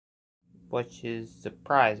which is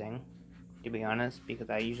surprising, to be honest, because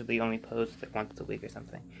I usually only post like once a week or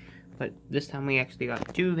something. But this time we actually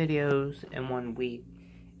got 2 videos in 1 week,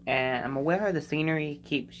 and I'm aware the scenery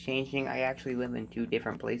keeps changing. I actually live in 2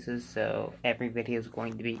 different places, so every video is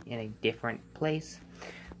going to be in a different place.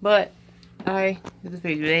 But I did this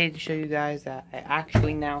video today to show you guys that I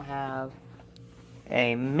actually now have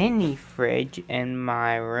a mini fridge in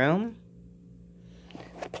my room.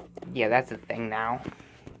 Yeah, that's a thing now.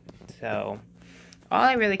 So, all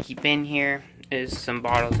I really keep in here is some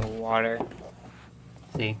bottles of water.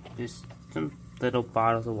 See, just some little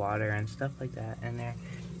bottles of water and stuff like that in there.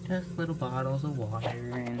 Just little bottles of water,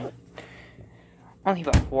 and only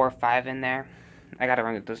about 4 or 5 in there. I gotta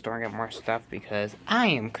run to the store and get more stuff because I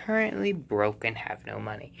am currently broke and have no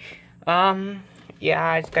money.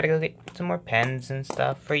 Yeah, I just gotta go get some more pens and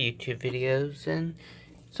stuff for YouTube videos, and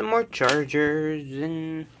some more chargers,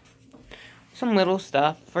 and some little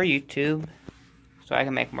stuff for YouTube, so I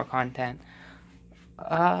can make more content.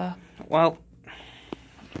 Well,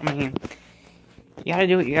 I mean, you gotta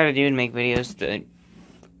do what you gotta do to make videos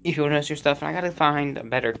if you notice your stuff, and I gotta find a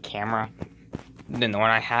better camera than the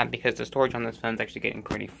one I had, because the storage on this phone is actually getting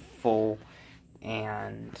pretty full,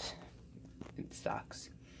 and it sucks.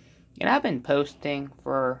 And I've been posting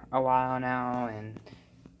for a while now, and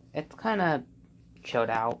it's kind of chilled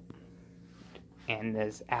out, and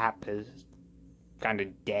this app is kind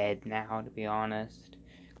of dead now, to be honest.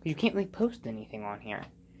 You can't really post anything on here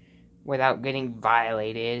without getting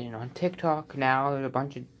violated. And on TikTok now, there's a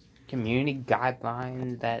bunch of community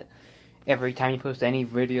guidelines that every time you post any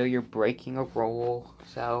video, you're breaking a rule.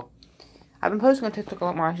 So, I've been posting on TikTok a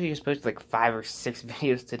lot more. I actually just posted like 5 or 6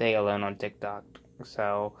 videos today alone on TikTok.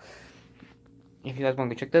 So, if you guys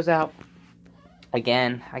want to check those out,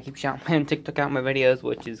 again, I keep shouting my own TikTok out in my videos,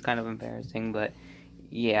 which is kind of embarrassing, but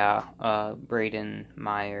yeah, Braden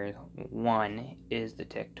Myers 1 is the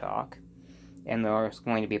TikTok, and there's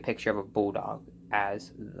going to be a picture of a bulldog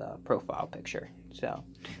as the profile picture. So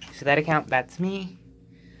that account, that's me.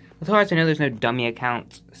 As far as I know, there's no dummy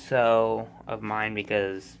accounts of mine,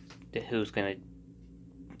 because who's gonna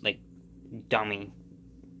like dummy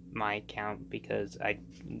my account, because I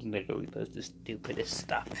literally post the stupidest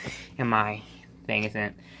stuff, and my thing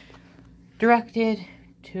isn't directed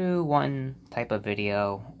to one type of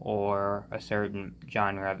video or a certain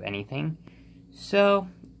genre of anything. So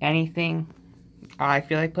anything I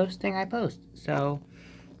feel like posting, I post. So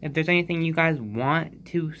if there's anything you guys want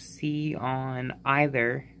to see on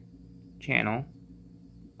either channel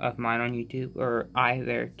of mine on YouTube, or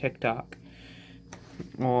either TikTok,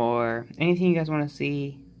 or anything you guys want to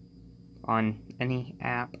see on any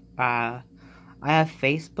app, I have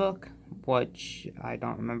Facebook, which I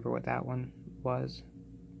don't remember what that one was,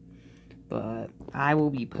 but I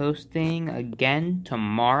will be posting again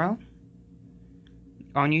tomorrow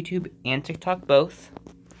on YouTube and TikTok both.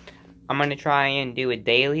 I'm going to try and do a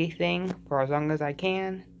daily thing for as long as I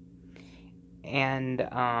can, and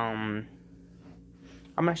I'm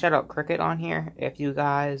going to shout out Cricket on here if you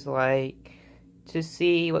guys like to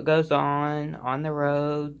see what goes on the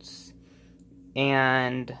roads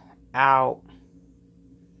and out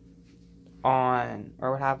on,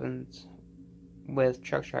 or what happens with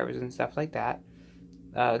truck drivers and stuff like that.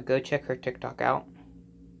 Go check her TikTok out.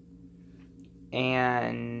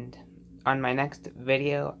 And on my next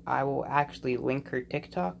video, I will actually link her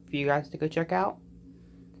TikTok for you guys to go check out.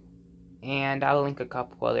 And I'll link a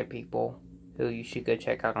couple other people who you should go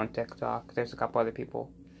check out on TikTok. There's a couple other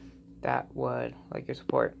people that would like your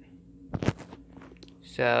support.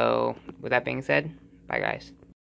 So, with that being said, bye guys.